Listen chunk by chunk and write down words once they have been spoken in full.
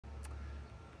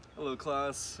Hello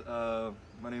class,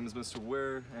 my name is Mr.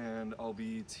 Wehr and I'll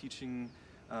be teaching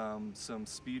some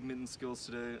Speedminton skills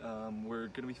today. We're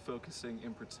going to be focusing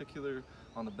in particular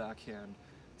on the backhand.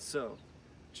 So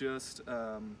just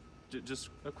a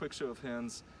quick show of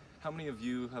hands, how many of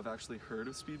you have actually heard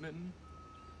of Speedminton?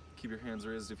 Keep your hands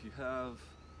raised if you have,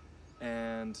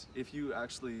 and if you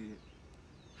actually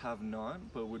have not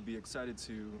but would be excited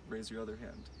to, raise your other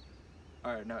hand.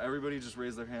 Alright, now everybody just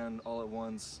raise their hand all at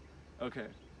once. Okay.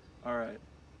 Alright,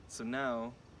 so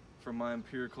now, from my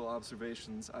empirical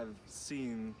observations, I've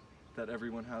seen that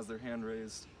everyone has their hand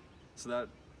raised. So that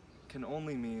can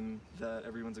only mean that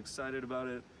everyone's excited about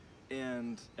it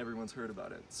and everyone's heard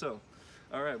about it. So,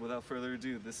 alright, without further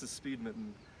ado, this is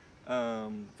Speedminton.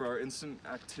 For our instant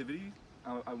activity,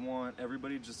 I want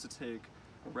everybody just to take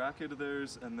a racket of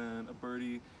theirs and then a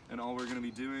birdie, and all we're going to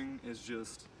be doing is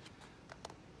just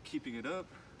keeping it up,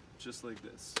 just like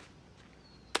this.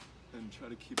 And try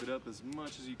to keep it up as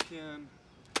much as you can.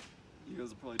 You guys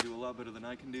will probably do a lot better than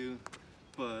I can do,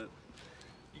 but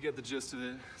you get the gist of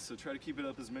it. So try to keep it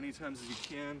up as many times as you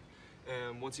can,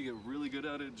 and once you get really good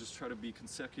at it, just try to be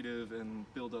consecutive and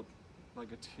build up like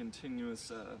a continuous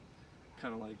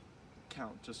kind of like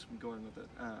count, just going with it.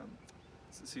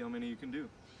 So see how many you can do.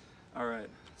 Alright,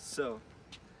 so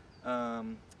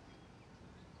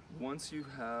once you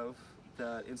have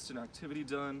that instant activity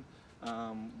done,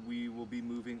 we will be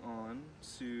moving on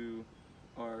to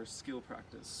our skill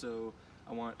practice. So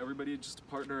I want everybody just to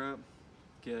partner up,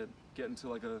 get into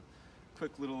like a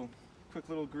quick little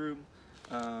group,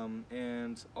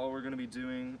 and all we're going to be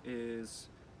doing is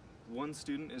one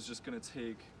student is just going to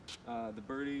take the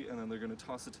birdie, and then they're going to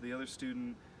toss it to the other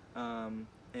student,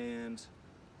 and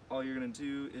all you're going to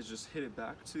do is just hit it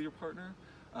back to your partner,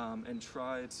 and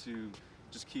try to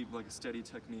just keep like a steady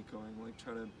technique going, like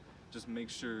try to just make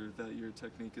sure that your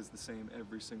technique is the same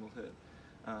every single hit.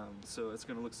 So it's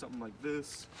going to look something like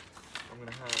this. I'm going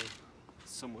to have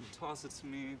someone toss it to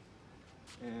me,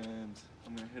 and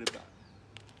I'm going to hit it back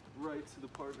right to the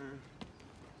partner.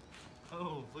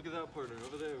 Oh, look at that partner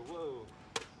over there. Whoa,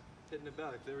 hitting it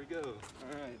back. There we go.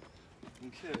 All right.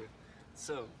 Okay.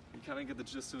 So you kind of get the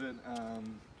gist of it.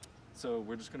 So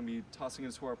we're just going to be tossing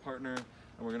it to our partner,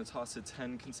 and we're going to toss it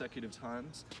 10 consecutive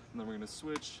times, and then we're going to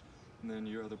switch, and then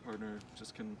your other partner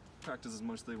just can practice as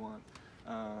much as they want.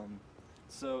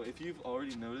 So if you've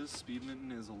already noticed,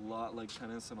 Speedminton is a lot like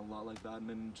tennis and a lot like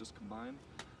badminton just combined,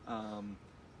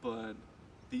 but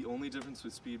the only difference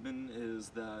with Speedminton is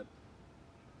that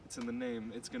it's in the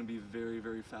name. It's going to be very,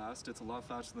 very fast. It's a lot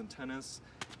faster than tennis,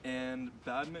 and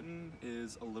badminton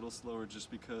is a little slower just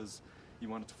because you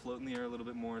want it to float in the air a little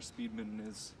bit more. Speedminton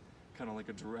is kind of like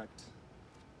a direct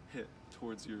hit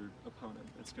towards your opponent.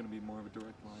 It's going to be more of a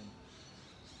direct line.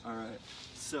 Alright,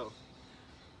 so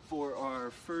for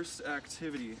our first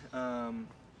activity,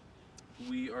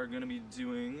 we are going to be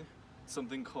doing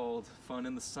something called Fun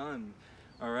in the Sun.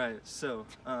 Alright, so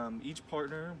each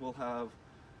partner will have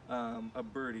a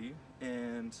birdie,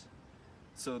 and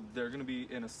so they're going to be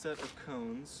in a set of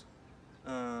cones,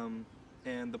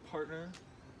 and the partner,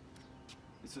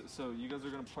 so you guys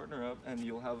are going to partner up, and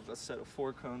you'll have a set of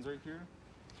 4 cones right here,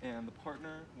 and the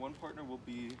one partner will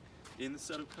be in the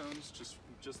set of cones,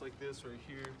 just like this right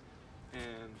here,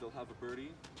 and they'll have a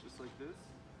birdie just like this,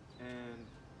 and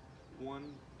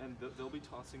they'll be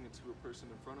tossing it to a person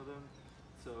in front of them.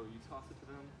 So you toss it to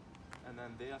them, and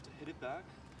then they have to hit it back,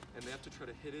 and they have to try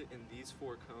to hit it in these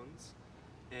 4 cones.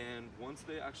 And once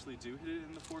they actually do hit it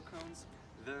in the 4 cones,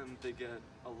 then they get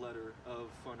a letter of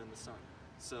Fun in the Sun.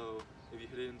 So if you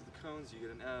hit it into the cones, you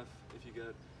get an F.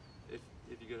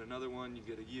 If you get another one, you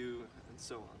get a U, and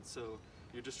so on. So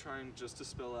you're just trying to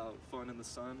spell out Fun in the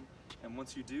Sun, and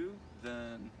once you do,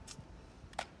 then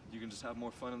you can just have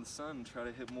more fun in the sun and try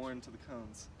to hit more into the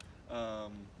cones.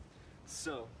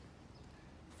 So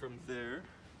from there,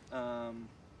 I'm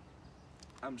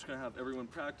just gonna have everyone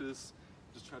practice,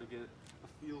 just try to get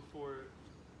a feel for it,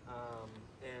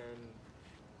 and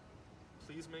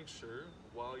please make sure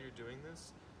while you're doing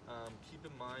this, keep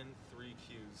in mind 3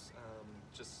 cues,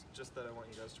 just that I want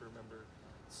you guys to remember.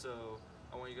 So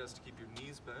I want you guys to keep your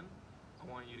knees bent,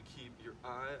 I want you to keep your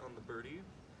eye on the birdie,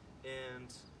 and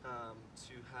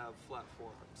to have flat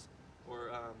forearms.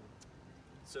 Or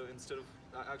so instead of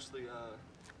actually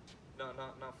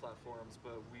not flat forearms,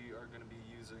 but we are going to be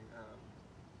using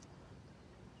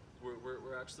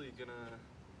we're actually gonna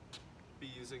be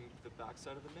using the back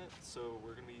side of the mitt. So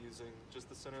we're going to be using just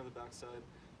the center of the back side,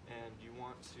 and you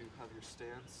want to have your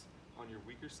stance on your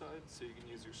weaker side so you can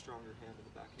use your stronger hand in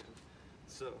the backhand.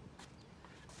 So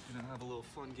I'm gonna have a little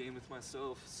fun game with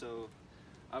myself. So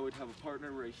I would have a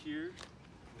partner right here,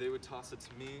 they would toss it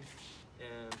to me,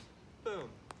 and boom,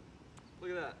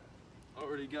 look at that.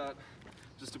 Already got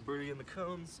just a birdie in the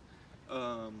cones,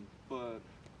 but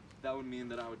that would mean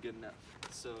that I would get an F.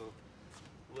 So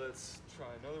let's try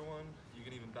another one. You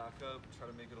can even back up, try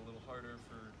to make it a little harder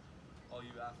for all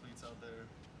you athletes out there.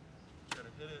 Try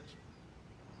to hit it.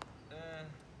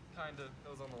 Kinda, that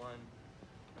was on the line.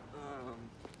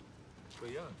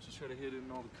 But yeah, just try to hit it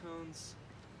in all the cones.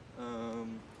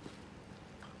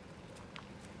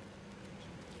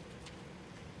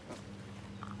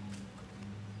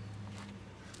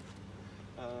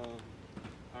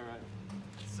 Alright,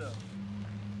 so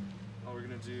all we're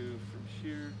gonna do from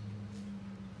here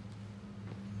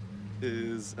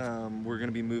is we're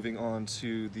gonna be moving on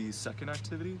to the second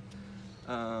activity.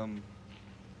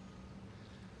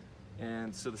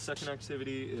 And so the second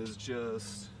activity is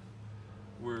just,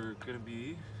 all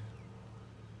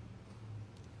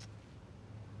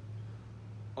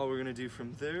we're gonna do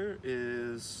from there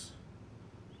is,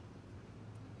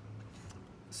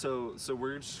 so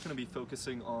we're just gonna be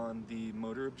focusing on the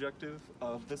motor objective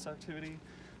of this activity.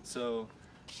 So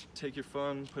take your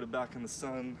phone, put it back in the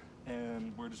sun,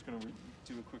 and we're just gonna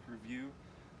do a quick review.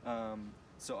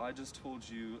 So I just told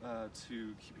you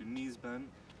to keep your knees bent,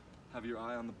 have your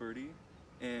eye on the birdie,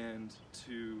 and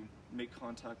to make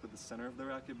contact with the center of the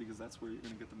racket, because that's where you're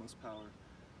gonna get the most power.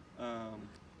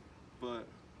 But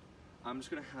I'm just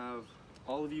gonna have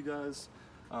all of you guys,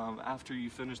 after you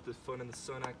finish the fun in the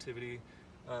sun activity,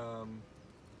 I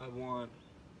want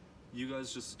you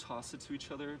guys just to toss it to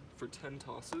each other for 10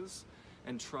 tosses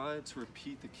and try to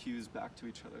repeat the cues back to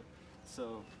each other.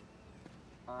 So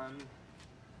I'm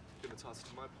gonna toss it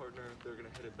to my partner, they're gonna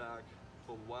hit it back,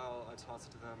 but while I toss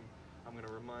it to them, I'm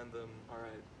gonna remind them, all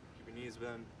right, keep your knees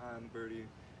bent, eye on the birdie,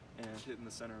 and hit in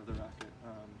the center of the racket,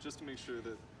 just to make sure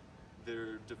that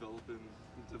their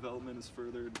development is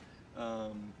furthered,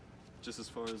 just as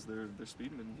far as their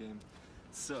Speedminton game.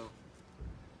 So,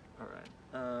 all right.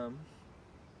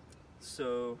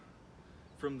 So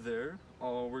from there,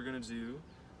 all we're gonna do,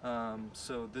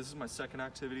 so this is my second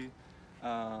activity,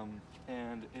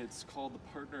 and it's called the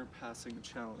partner passing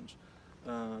challenge.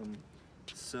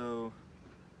 So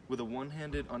with a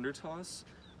one-handed undertoss,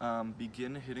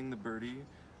 begin hitting the birdie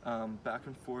back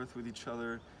and forth with each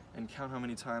other, and count how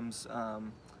many times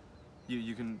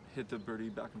you can hit the birdie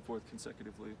back and forth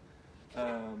consecutively.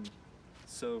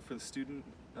 So for the student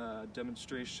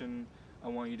demonstration, I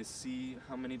want you to see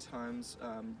how many times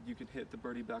you can hit the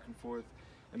birdie back and forth,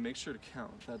 and make sure to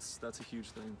count. That's a huge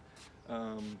thing.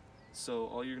 So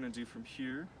all you're gonna do from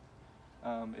here,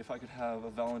 if I could have a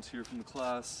volunteer from the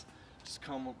class, just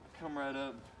come right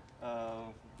up.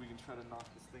 We can try to knock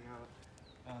this thing out.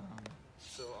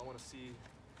 So I want to see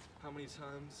how many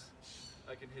times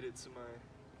I can hit it to my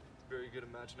very good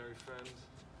imaginary friend.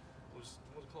 We'll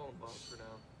call him Bob for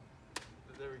now.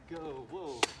 There we go.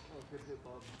 Whoa. Oh, good hit,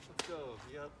 Bob. Let's go.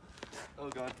 Yep. Oh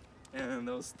God. And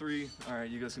that was 3. All right,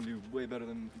 you guys can do way better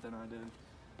than I did.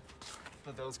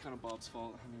 But that was kind of Bob's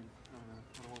fault. I mean, I don't know.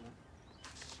 I don't want to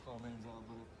call names out,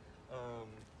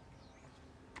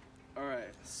 but all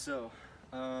right.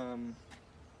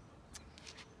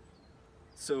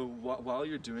 So while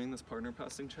you're doing this partner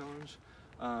passing challenge,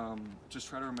 just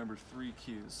try to remember 3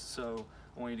 cues. So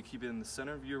I want you to keep it in the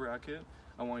center of your racket.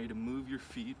 I want you to move your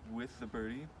feet with the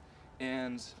birdie,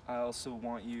 and I also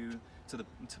want you to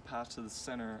pass to the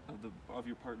center of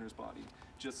your partner's body,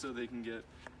 just so they can get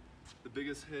the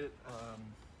biggest hit.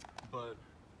 But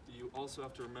you also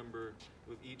have to remember,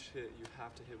 with each hit, you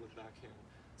have to hit with backhand.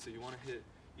 So you want to hit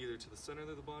either to the center of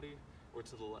the body or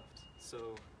to the left.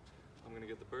 So I'm gonna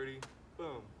get the birdie.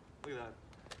 Boom, look at that.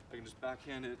 I can just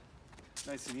backhand it,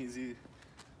 nice and easy.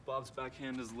 Bob's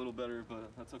backhand is a little better,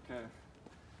 but that's okay.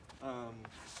 All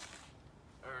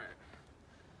right,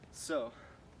 so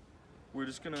we're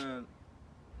just gonna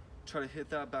try to hit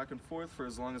that back and forth for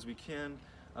as long as we can.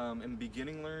 And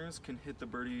beginning learners can hit the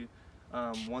birdie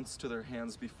once to their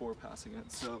hands before passing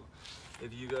it. So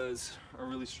if you guys are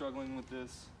really struggling with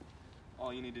this,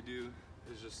 all you need to do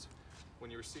is just,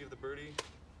 when you receive the birdie,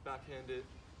 backhand it,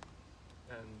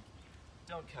 and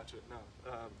don't catch it, no.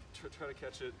 Try to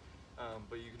catch it,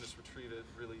 but you can just retrieve it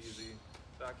really easy.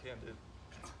 Backhand it,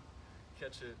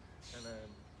 catch it, and then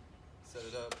set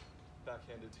it up,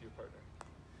 backhand it to your partner.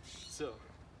 So,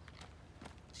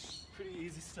 pretty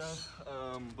easy stuff,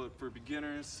 but for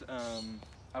beginners,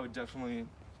 I would definitely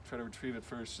try to retrieve it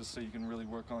first, just so you can really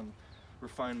work on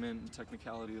refinement and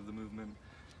technicality of the movement.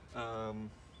 All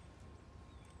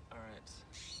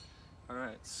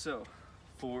right, so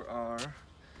for our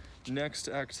next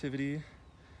activity,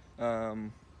 we're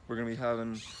gonna be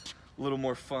having a little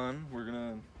more fun. We're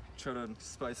gonna try to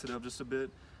spice it up just a bit.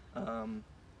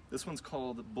 This one's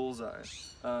called Bullseye.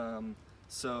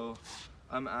 So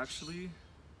I'm actually,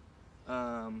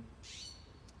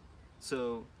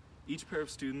 so each pair of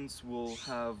students will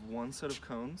have one set of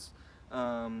cones,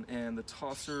 and the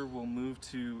tosser will move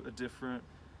to a different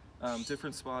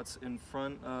spots in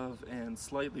front of and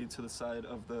slightly to the side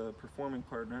of the performing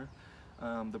partner.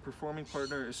 The performing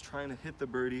partner is trying to hit the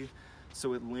birdie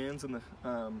so it lands in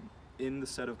the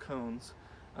set of cones,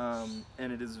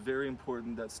 and it is very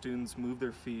important that students move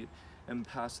their feet and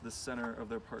pass to the center of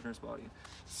their partner's body.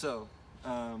 So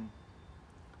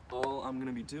all I'm going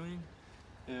to be doing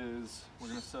is we're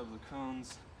going to set up the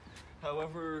cones.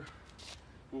 However,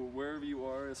 wherever you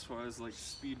are as far as like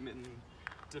Speedminton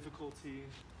difficulty,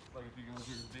 like if you guys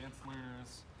are advanced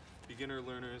learners, beginner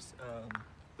learners,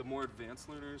 the more advanced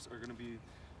learners are going to be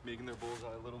making their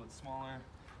bullseye a little bit smaller.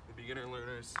 The beginner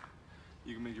learners,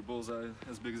 you can make your bullseye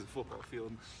as big as a football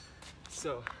field.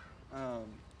 So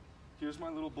here's my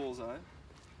little bullseye,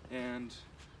 and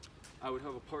I would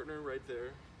have a partner right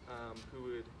there who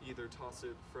would either toss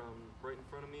it from right in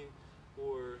front of me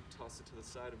or toss it to the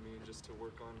side of me just to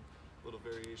work on little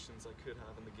variations I could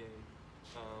have in the game.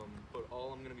 But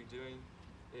all I'm going to be doing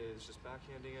is just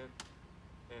backhanding it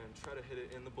and try to hit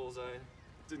it in the bullseye.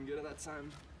 Didn't get it that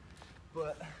time,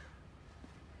 but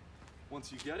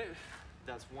once you get it,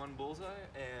 that's one bullseye,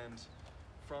 and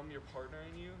from your partner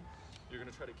and you're going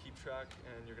to try to keep track,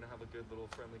 and you're going to have a good little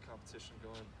friendly competition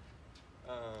going.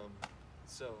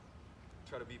 So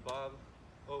try to beat Bob.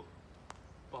 Oh,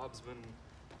 Bob's been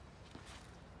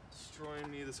destroying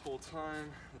me this whole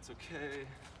time. That's okay.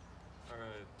 All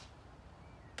right,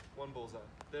 one bullseye.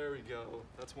 There we go.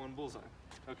 That's one bullseye.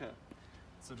 Okay.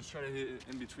 So just try to hit it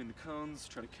in between the cones,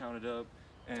 try to count it up,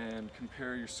 and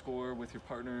compare your score with your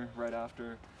partner right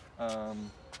after.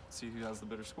 See who has the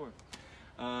better score.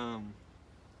 All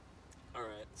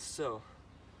right, so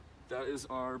that is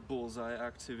our bullseye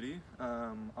activity.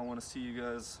 I want to see you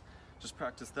guys just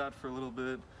practice that for a little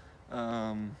bit.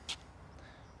 All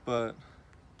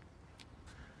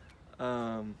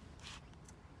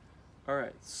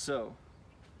right, so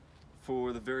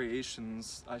for the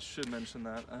variations, I should mention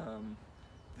that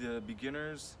the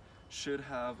beginners should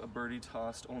have a birdie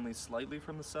tossed only slightly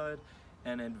from the side,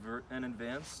 and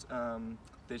advanced,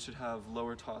 they should have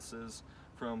lower tosses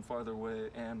from farther away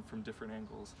and from different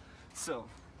angles. So,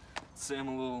 say I'm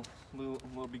a little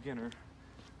beginner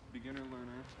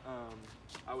learner,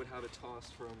 I would have it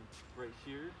tossed from right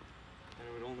here, and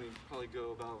it would only probably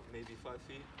go about maybe 5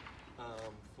 feet.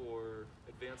 For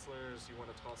advanced learners, you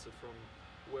want to toss it from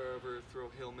wherever,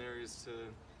 throw Hail Marys to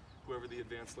whoever the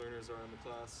advanced learners are in the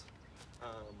class.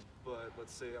 But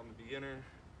let's say I'm a beginner,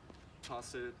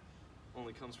 toss it,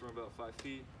 only comes from about 5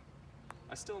 feet.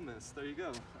 I still miss, there you go,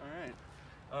 all right.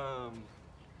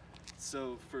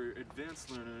 So for advanced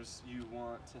learners, you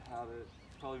want to have it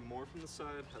probably more from the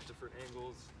side, have different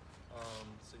angles.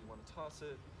 So you want to toss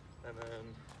it, and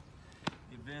then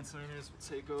the advanced learners will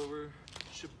take over,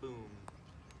 shaboom.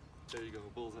 There you go,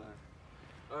 bullseye.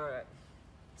 All right,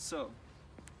 so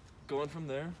going from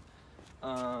there,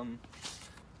 I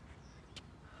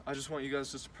just want you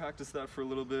guys just to practice that for a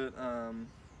little bit,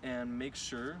 and make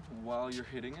sure while you're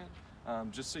hitting it,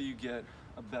 just so you get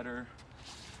a better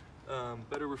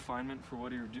refinement for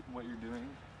what you're doing.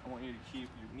 I want you to keep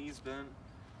your knees bent,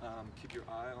 keep your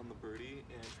eye on the birdie,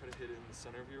 and try to hit it in the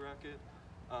center of your racket.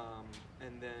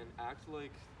 And then act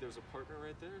like there's a partner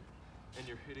right there, and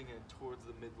you're hitting it towards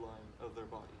the midline of their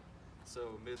body.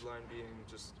 So midline being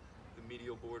just the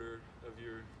medial border of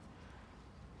your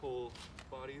whole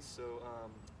body. So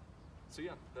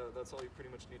yeah, that's all you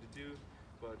pretty much need to do.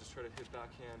 But just try to hit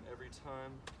backhand every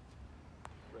time,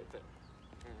 right there.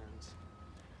 And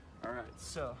all right,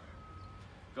 so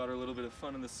got our little bit of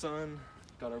fun in the sun,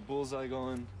 got our bullseye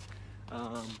going.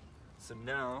 So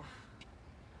now,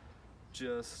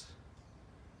 just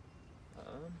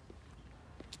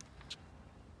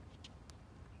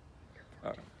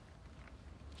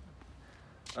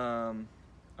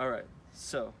all right,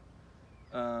 so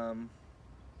I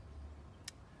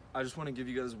just want to give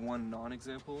you guys one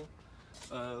non-example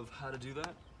of how to do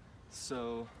that.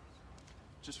 So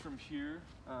just from here,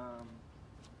 a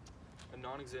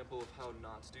non-example of how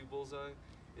not to do bullseye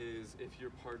is if your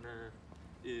partner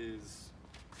is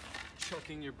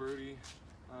chucking your birdie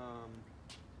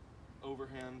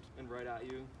overhand and right at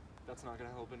you. That's not going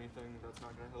to help anything. That's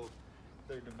not going to help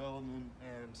their development.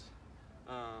 And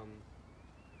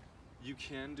you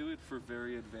can do it for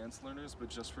very advanced learners, but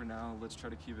just for now, let's try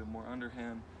to keep it more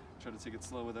underhand, try to take it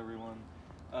slow with everyone.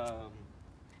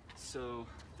 So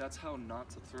that's how not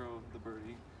to throw the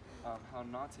birdie, how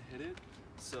not to hit it.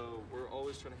 So we're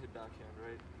always trying to hit backhand,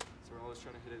 right? So So we're always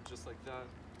trying to hit it just like that,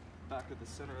 back at the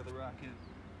center of the racket.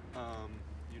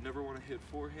 You never want to hit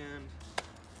forehand, it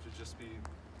should just be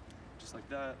just like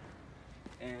that.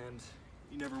 And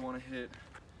you never want to hit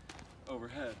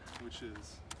overhead, which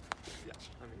is, yeah,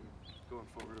 I mean, going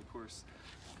forward, of course.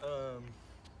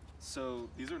 So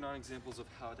these are non-examples of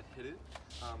how to hit it.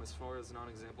 As far as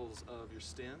non-examples of your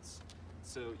stance,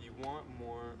 so you want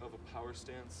more of a power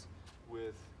stance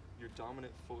with your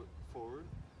dominant foot forward,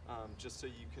 just so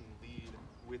you can lead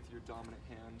with your dominant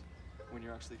hand when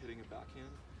you're actually hitting a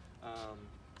backhand.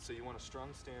 So you want a strong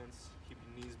stance, keep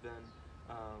your knees bent,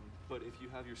 but if you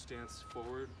have your stance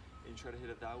forward and you try to hit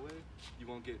it that way, you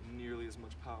won't get nearly as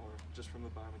much power just from the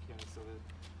biomechanics of it.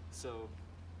 So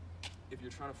if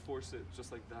you're trying to force it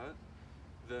just like that,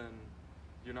 then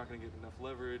you're not going to get enough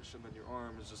leverage, and then your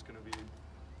arm is just going to be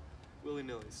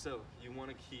willy-nilly. So you want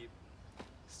to keep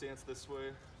stance this way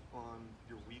on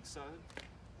your weak side,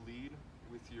 lead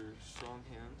with your strong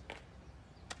hand,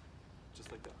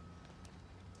 just like that.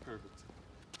 Perfect.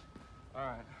 All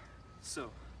right, so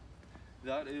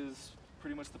that is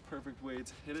pretty much the perfect way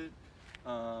to hit it.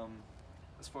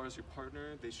 As far as your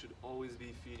partner, they should always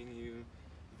be feeding you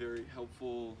very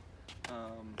helpful,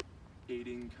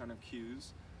 aiding kind of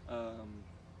cues.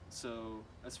 So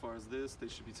as far as this, they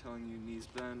should be telling you knees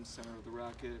bend, center of the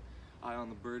racket, eye on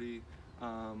the birdie,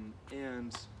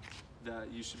 and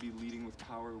that you should be leading with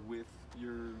power with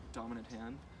your dominant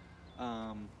hand.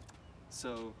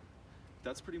 So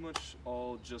that's pretty much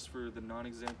all just for the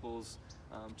non-examples.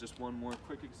 Just one more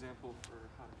quick example for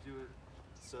how to do it.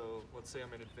 So let's say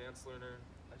I'm an advanced learner.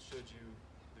 I showed you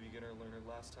the beginner learner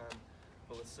last time,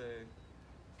 but let's say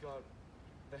got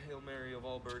the Hail Mary of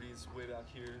all birdies way back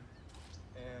here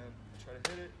and try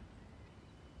to hit it.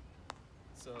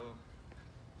 So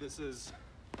this is,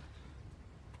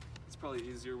 it's probably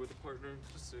easier with a partner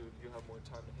just so you have more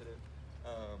time to hit it.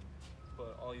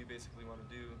 But all you basically want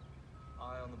to do,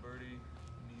 eye on the birdie,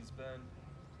 knees bend.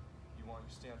 You want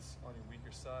your stance on your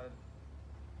weaker side,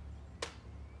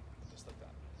 just like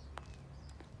that.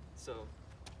 So,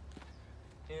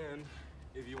 and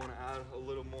if you want to add a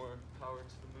little more power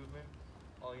to the movement,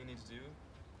 all you need to do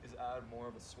is add more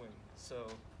of a swing. So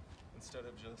instead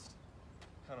of just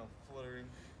kind of fluttering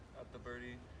at the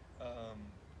birdie,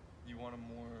 you want to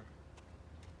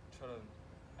try to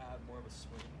add more of a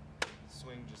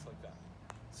swing just like that.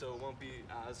 So it won't be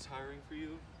as tiring for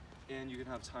you, and you can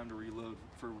have time to reload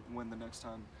for when the next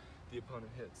time the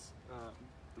opponent hits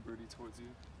the birdie towards you.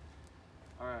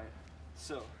 All right,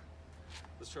 so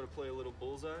let's try to play a little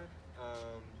bullseye.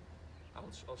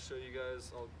 I'll show you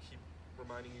guys, I'll keep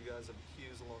reminding you guys of the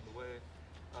cues along the way,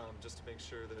 just to make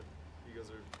sure that you guys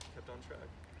are kept on track.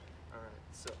 All right,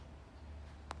 so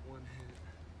one hit.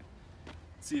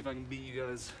 Let's see if I can beat you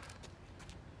guys.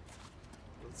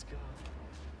 Let's go.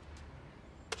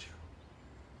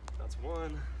 That's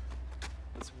one.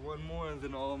 That's one more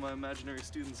than all of my imaginary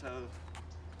students have.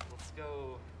 Let's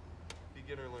go.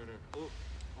 Beginner learner. Oh,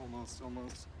 almost.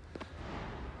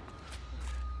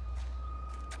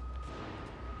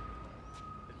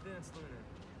 Advanced learner.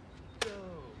 Go.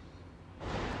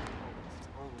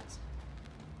 Almost.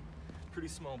 Pretty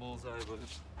small bullseye, but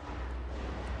it's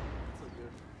okay.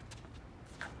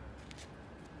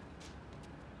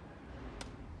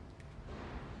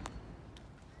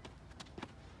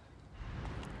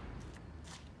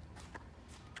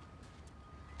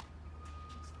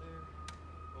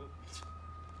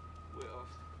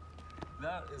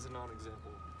 That is a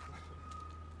non-example.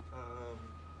 Alright.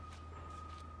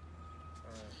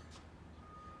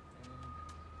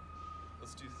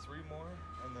 Let's do 3 more,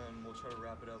 and then we'll try to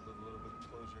wrap it up with a little bit of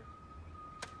closure.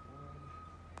 One,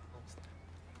 almost there.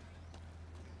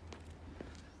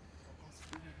 Almost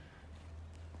there.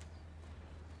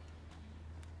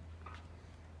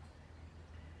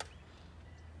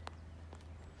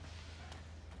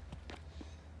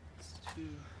 That's 2.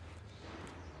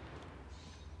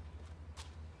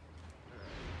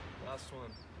 Last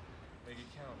one, make it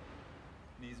count.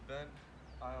 Knees bent,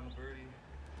 eye on the birdie,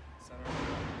 center of the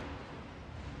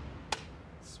racket,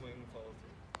 swing, follow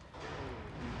through.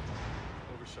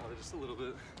 Overshot it just a little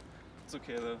bit. It's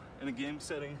okay though. In a game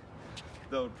setting,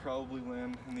 that would probably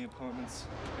land in the opponent's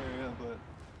area, but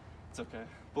it's okay.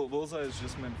 Bullseye is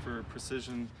just meant for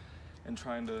precision and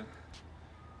trying to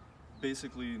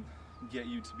basically get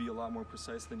you to be a lot more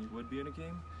precise than you would be in a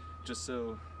game, just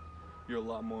so you're a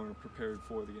lot more prepared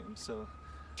for the game. So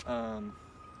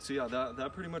yeah,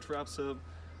 that pretty much wraps up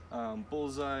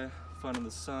bullseye, fun in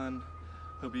the sun.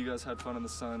 Hope you guys had fun in the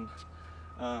sun.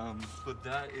 But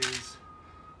that is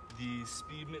the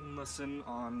Speedminton lesson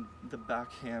on the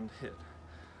backhand hit.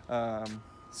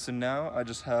 So now I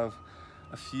just have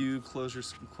a few closure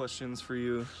questions for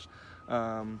you.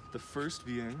 The first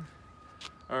being,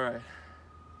 all right,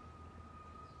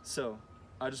 so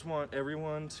I just want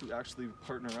everyone to actually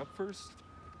partner up first.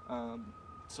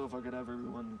 So if I could have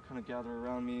everyone kind of gather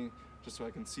around me just so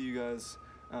I can see you guys,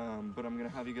 but I'm gonna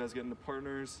have you guys get into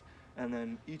partners, and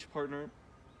then each partner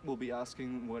will be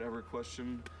asking whatever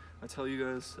question I tell you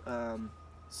guys.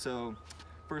 So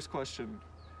first question,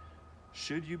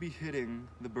 should you be hitting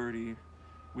the birdie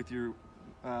with your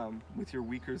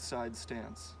weaker side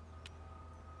stance?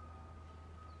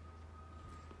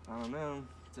 I don't know.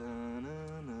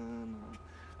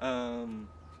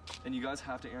 And you guys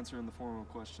have to answer in the form of a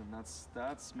question.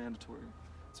 That's mandatory.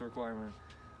 It's a requirement.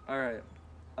 All right.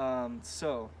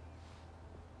 So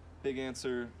big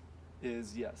answer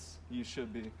is yes, you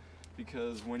should be,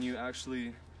 because when you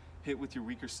actually hit with your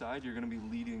weaker side, you're going to be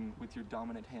leading with your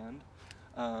dominant hand.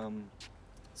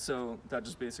 So that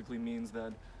just basically means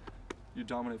that your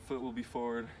dominant foot will be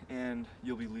forward and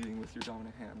you'll be leading with your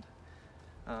dominant hand.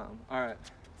 All right,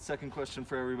 second question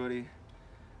for everybody.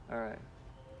 All right,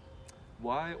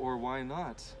 why or why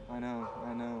not? I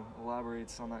know,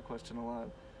 elaborates on that question a lot.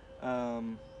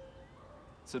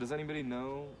 So does anybody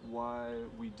know why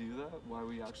we do that? Why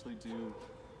we actually do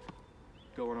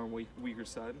go on our weaker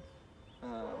side?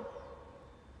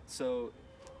 So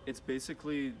it's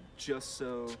basically just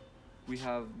so we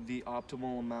have the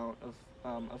optimal amount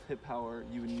of hit power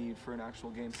you would need for an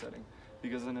actual game setting.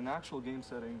 Because in an actual game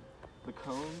setting, the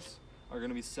cones are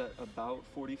going to be set about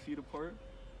 40 feet apart.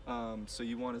 So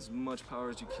you want as much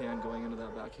power as you can going into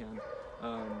that backhand.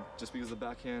 Just because the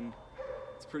backhand,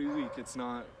 it's pretty weak. It's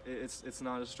not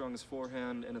as strong as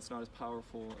forehand, and it's not as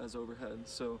powerful as overhead.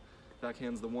 So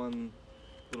backhand's the one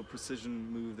little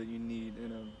precision move that you need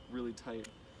in a really tight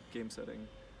game setting.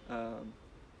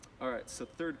 All right, so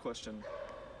third question.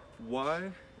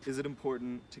 Why is it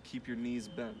important to keep your knees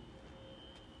bent?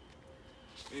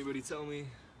 Anybody tell me?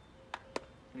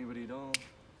 Anybody at all?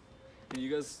 And you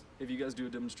guys, if you guys do a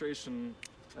demonstration,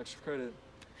 extra credit.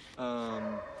 All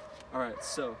right,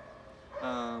 so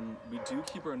we do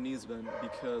keep our knees bent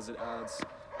because it adds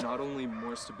not only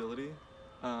more stability,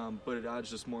 but it adds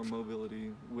just more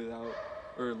mobility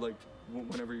like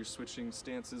whenever you're switching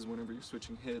stances, whenever you're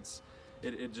switching hits,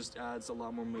 it just adds a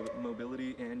lot more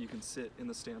mobility, and you can sit in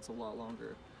the stance a lot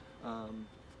longer.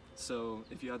 So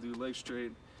if you have your legs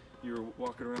straight, you're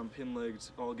walking around pin-legged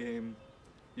all game,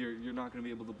 you're not going to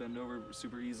be able to bend over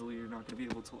super easily, you're not going to be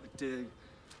able to like dig,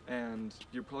 and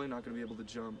you're probably not going to be able to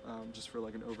jump just for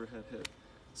like an overhead hit.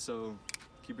 So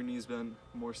keep your knees bent,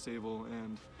 more stable,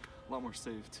 and a lot more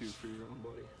safe too for your own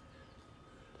body.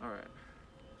 All right.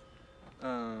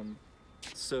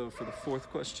 So for the fourth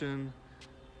question,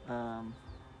 we're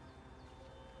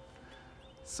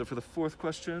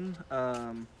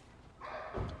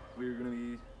gonna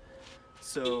be,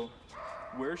 so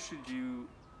where should you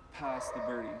pass the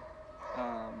birdie?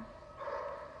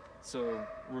 So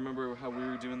remember how we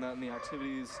were doing that in the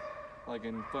activities, like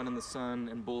in Fun in the Sun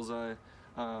and Bullseye.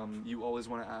 You always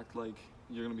want to act like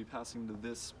you're gonna be passing to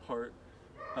this part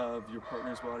of your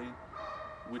partner's body.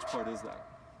 Which part is that?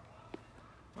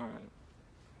 All right.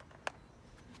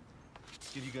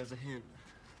 Give you guys a hint.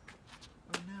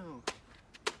 Oh no.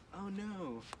 Oh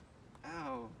no.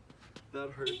 Ow.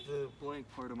 That hurt the blank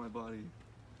part of my body.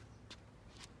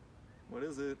 What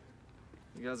is it?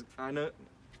 You guys, I know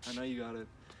you got it.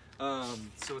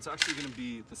 So it's actually gonna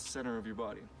be the center of your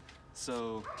body.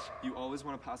 So you always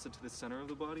wanna pass it to the center of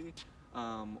the body,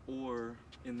 or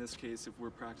in this case, if we're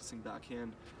practicing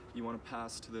backhand, you wanna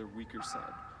pass to their weaker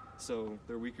side. So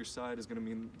their weaker side is gonna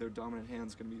mean their dominant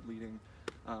hand's gonna be leading.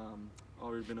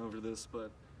 Already been over this,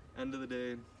 but end of the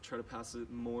day, try to pass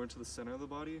it more to the center of the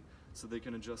body so they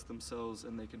can adjust themselves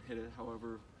and they can hit it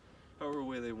however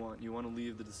way they want. You want to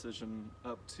leave the decision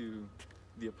up to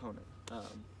the opponent.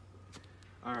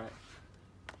 All right,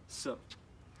 so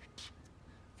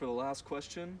for the last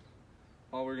question,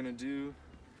 all we're gonna do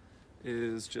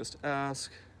is just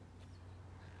ask,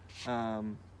 so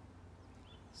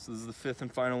this is the fifth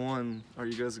and final one. Are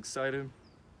you guys excited?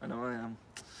 I know I am.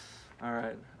 All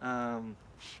right,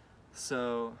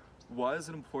 so why is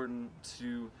it important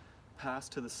to pass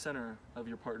to the center of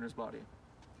your partner's body?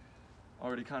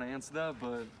 Already kind of answered that,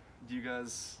 but you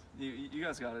guys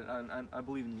got it. I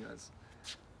believe in you guys.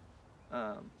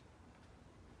 All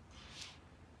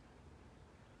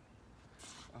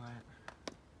right.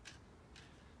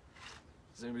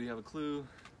 Does anybody have a clue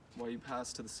why you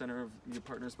pass to the center of your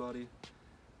partner's body?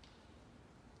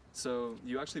 So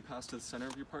you actually pass to the center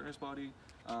of your partner's body,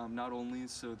 not only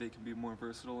so they can be more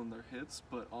versatile in their hits,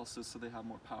 but also so they have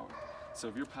more power. So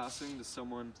if you're passing to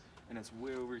someone and it's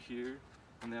way over here,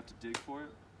 and they have to dig for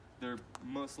it, they're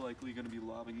most likely going to be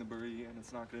lobbing the birdie, and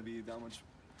it's not going to be that much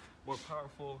more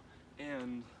powerful.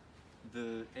 And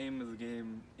the aim of the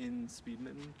game in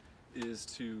Speedminton is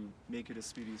to make it as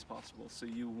speedy as possible. So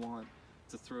you want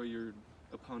to throw your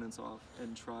opponents off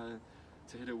and try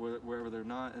to hit it wherever they're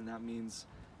not, and that means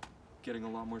getting a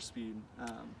lot more speed.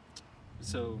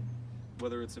 So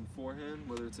whether it's in forehand,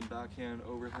 whether it's in backhand,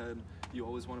 overhead, you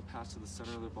always want to pass to the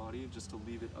center of their body just to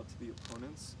leave it up to the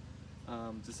opponent's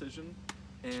decision,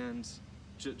 and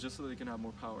just so they can have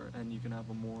more power and you can have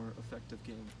a more effective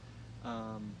game.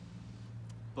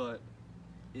 But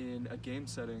in a game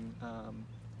setting,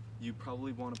 you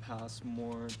probably want to pass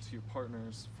more to your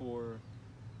partners for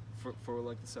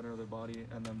like the center of their body,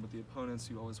 and then with the opponents,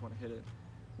 you always want to hit it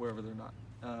wherever they're not.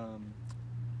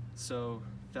 So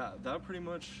that pretty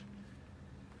much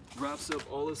wraps up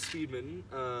all of Speedminton.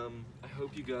 I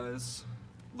hope you guys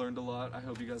learned a lot. I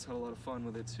hope you guys had a lot of fun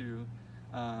with it too.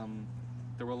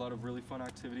 There were a lot of really fun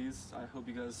activities. I hope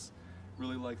you guys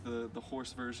really like the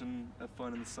horse version of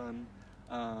Fun in the Sun.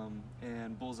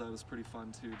 And Bullseye was pretty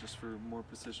fun too, just for more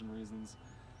precision reasons.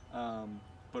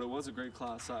 But it was a great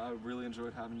class. I really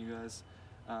enjoyed having you guys,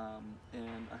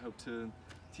 and I hope to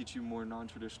teach you more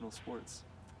non-traditional sports.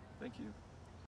 Thank you.